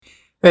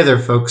Hey there,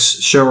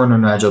 folks. Showrunner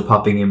Nigel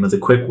popping in with a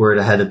quick word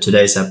ahead of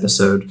today's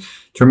episode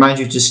to remind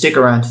you to stick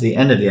around to the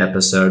end of the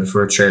episode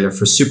for a trailer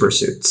for Super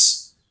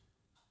Suits.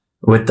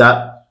 With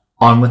that,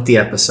 on with the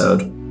episode.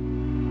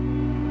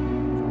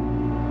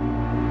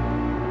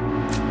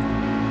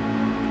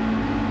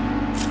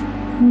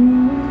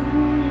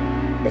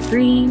 The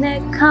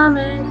green-egg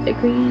comet,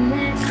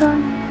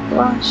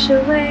 wash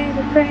away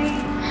the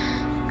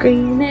rain.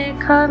 Green-egg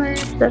comet,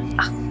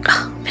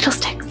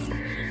 fiddlesticks.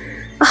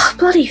 Oh,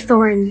 bloody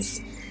thorns.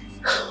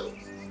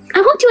 I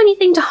won't do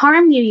anything to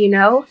harm you, you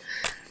know.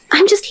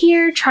 I'm just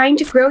here trying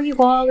to grow you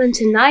all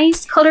into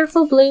nice,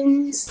 colorful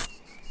blooms.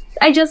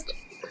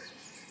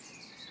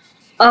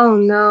 Oh,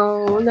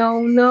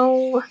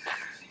 no.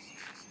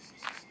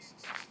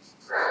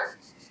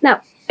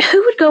 Now,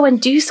 who would go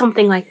and do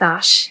something like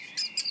that?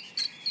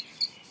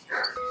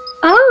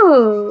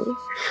 Oh,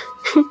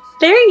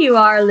 there you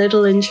are,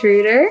 little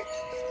intruder.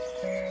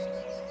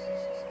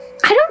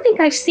 I don't think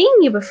I've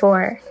seen you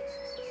before.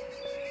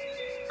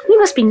 You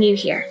must be new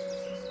here.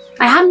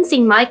 I haven't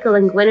seen Michael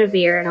and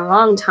Guinevere in a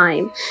long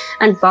time,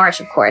 and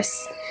Bart, of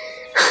course.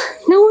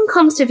 No one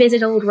comes to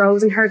visit old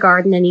Rose in her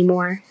garden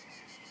anymore.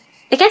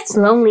 It gets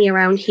lonely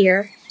around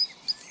here.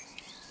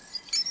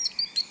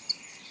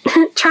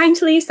 Trying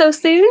to leave so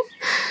soon?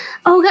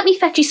 Oh, let me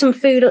fetch you some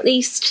food at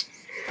least.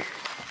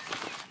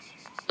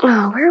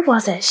 Oh, where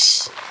was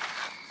it?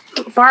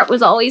 Bart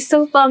was always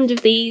so fond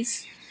of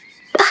these.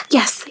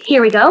 Yes,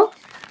 here we go.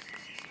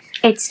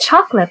 It's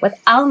chocolate with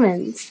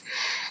almonds.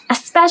 A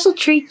special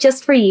treat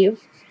just for you.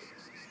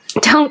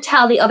 Don't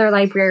tell the other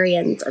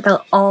librarians, or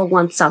they'll all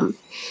want some.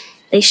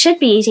 They should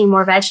be eating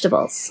more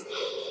vegetables.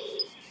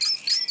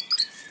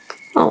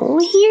 Oh,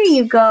 here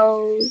you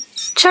go.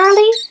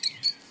 Charlie?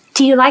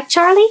 Do you like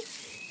Charlie?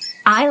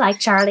 I like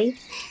Charlie.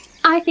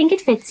 I think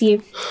it fits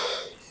you.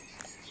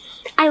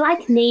 I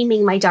like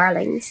naming my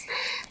darlings,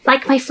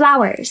 like my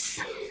flowers.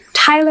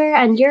 Tyler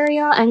and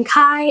Uriel and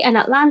Kai and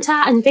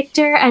Atlanta and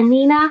Victor and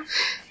Nina.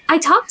 I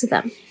talk to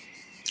them.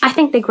 I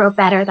think they grow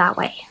better that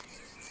way.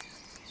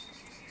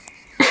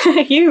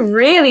 You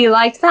really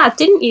liked that,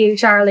 didn't you,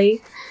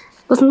 Charlie?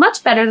 Was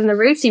much better than the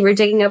roots you were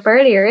digging up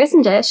earlier,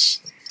 isn't it?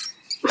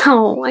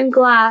 Oh, I'm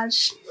glad.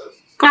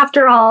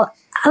 After all,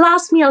 a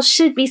last meal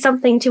should be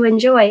something to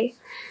enjoy.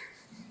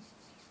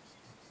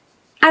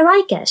 I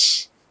like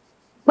it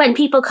when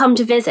people come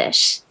to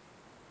visit,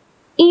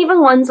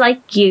 even ones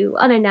like you,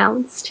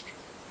 unannounced.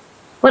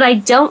 What I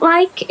don't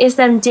like is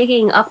them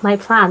digging up my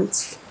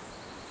plants.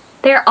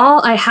 They're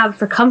all I have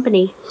for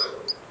company.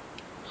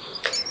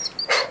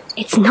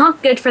 It's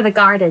not good for the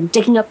garden,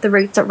 digging up the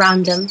roots at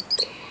random.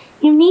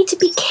 You need to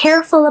be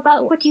careful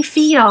about what you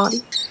feed on.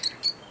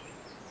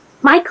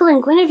 Michael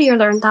and Guinevere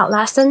learned that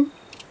lesson.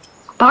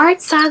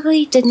 Bart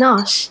sadly did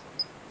not.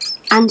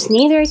 And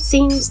neither, it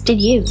seems,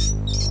 did you.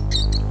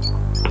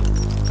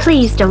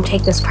 Please don't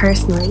take this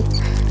personally.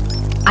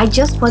 I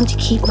just want to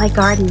keep my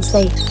garden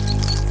safe.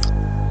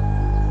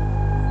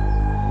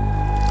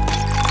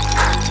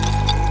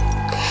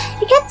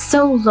 It gets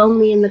so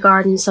lonely in the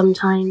garden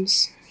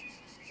sometimes.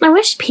 I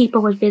wish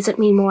people would visit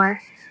me more.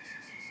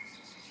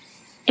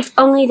 If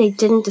only they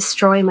didn't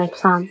destroy my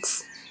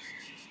plants.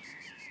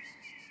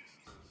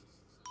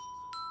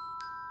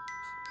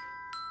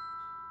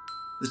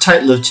 The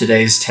title of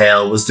today's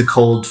tale was The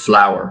Cold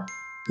Flower.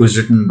 It was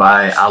written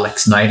by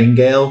Alex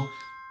Nightingale.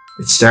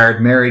 It starred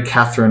Mary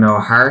Catherine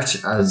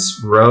O'Hart as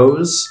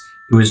Rose.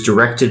 It was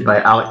directed by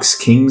Alex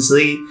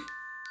Kingsley.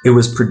 It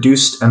was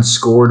produced and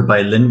scored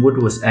by Linwood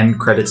with end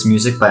credits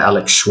music by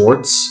Alex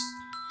Schwartz.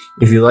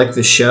 If you like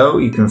the show,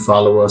 you can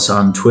follow us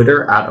on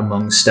Twitter at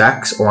Among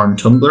Stacks or on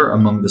Tumblr,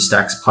 Among the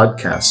Stacks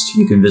Podcast.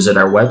 You can visit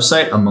our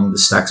website,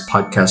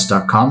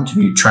 amongthestackspodcast.com, to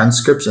view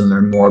transcripts and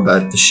learn more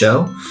about the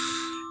show.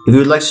 If you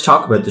would like to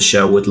talk about the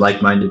show with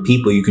like-minded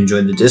people, you can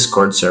join the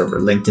Discord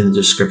server linked in the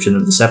description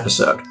of this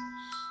episode.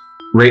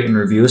 Rate and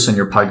review us on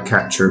your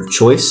podcatcher of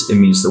choice. It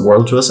means the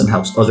world to us and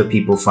helps other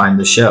people find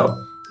the show.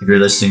 If you're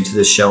listening to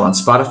this show on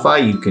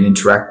Spotify, you can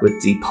interact with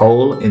the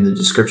poll in the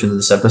description of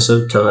this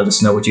episode to let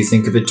us know what you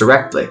think of it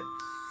directly.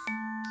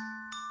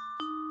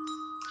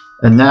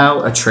 And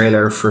now, a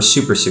trailer for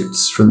Super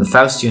Suits from the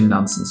Faustian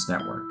Nonsense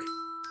Network.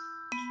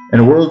 In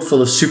a world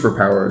full of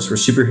superpowers, where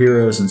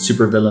superheroes and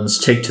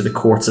supervillains take to the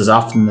courts as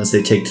often as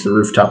they take to the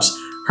rooftops,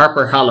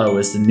 Harper Hallow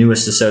is the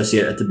newest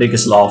associate at the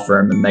biggest law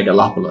firm in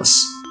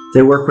Megalopolis.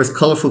 They work with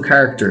colourful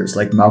characters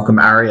like Malcolm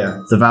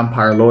Aria, the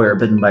vampire lawyer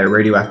bitten by a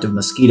radioactive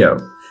mosquito,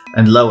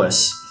 and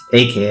Lois,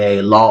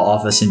 aka Law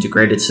Office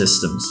Integrated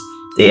Systems,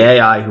 the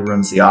AI who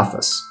runs the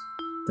office.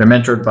 They're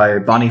mentored by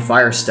Bonnie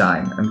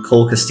Firestein and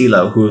Cole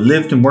Castillo, who have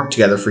lived and worked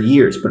together for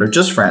years but are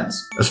just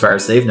friends, as far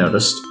as they've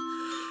noticed.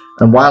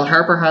 And while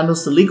Harper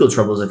handles the legal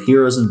troubles of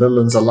heroes and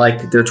villains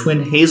alike, their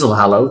twin Hazel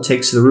Hallow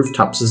takes to the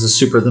rooftops as a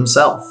super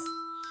themselves.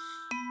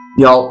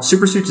 Y'all,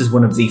 Super Suits is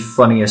one of the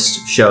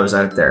funniest shows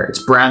out there.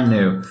 It's brand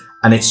new,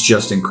 and it's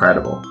just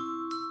incredible.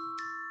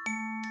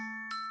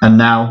 And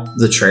now,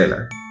 the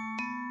trailer.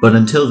 But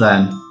until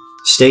then,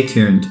 stay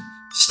tuned,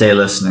 stay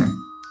listening,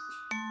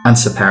 and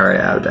Sapere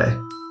Aude.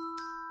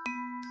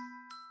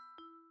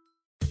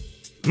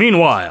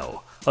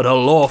 Meanwhile, at a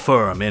law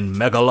firm in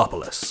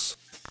Megalopolis.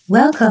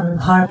 Welcome,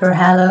 Harper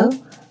Hallow.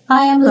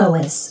 I am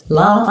Lois,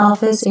 Law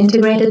Office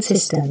Integrated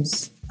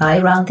Systems. I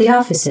run the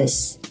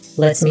offices.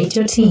 Let's meet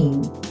your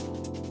team.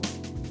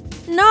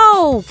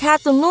 No,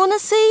 Captain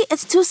Lunacy,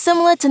 it's too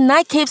similar to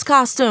Nightcape's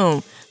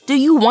costume. Do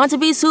you want to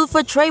be sued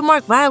for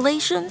trademark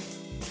violation?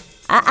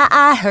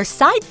 Her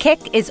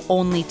sidekick is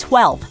only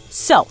 12,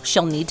 so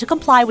she'll need to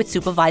comply with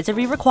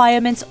supervisory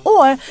requirements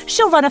or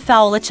she'll run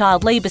afoul of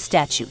child labor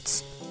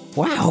statutes.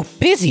 Wow,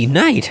 busy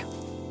night.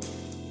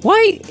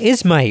 Why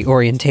is my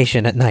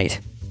orientation at night?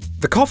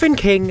 The Coffin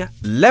King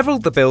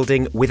leveled the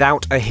building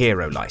without a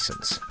hero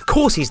license. Of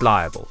course he's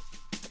liable.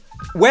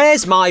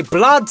 Where's my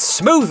blood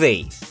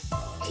smoothie?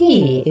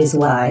 He is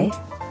why.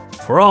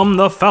 From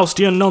the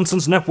Faustian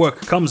Nonsense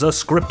Network comes a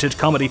scripted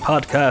comedy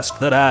podcast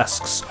that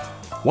asks,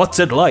 what's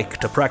it like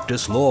to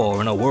practice law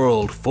in a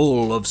world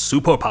full of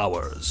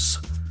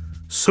superpowers?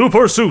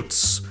 Super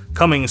Suits,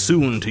 coming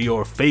soon to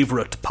your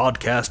favorite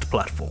podcast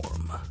platform.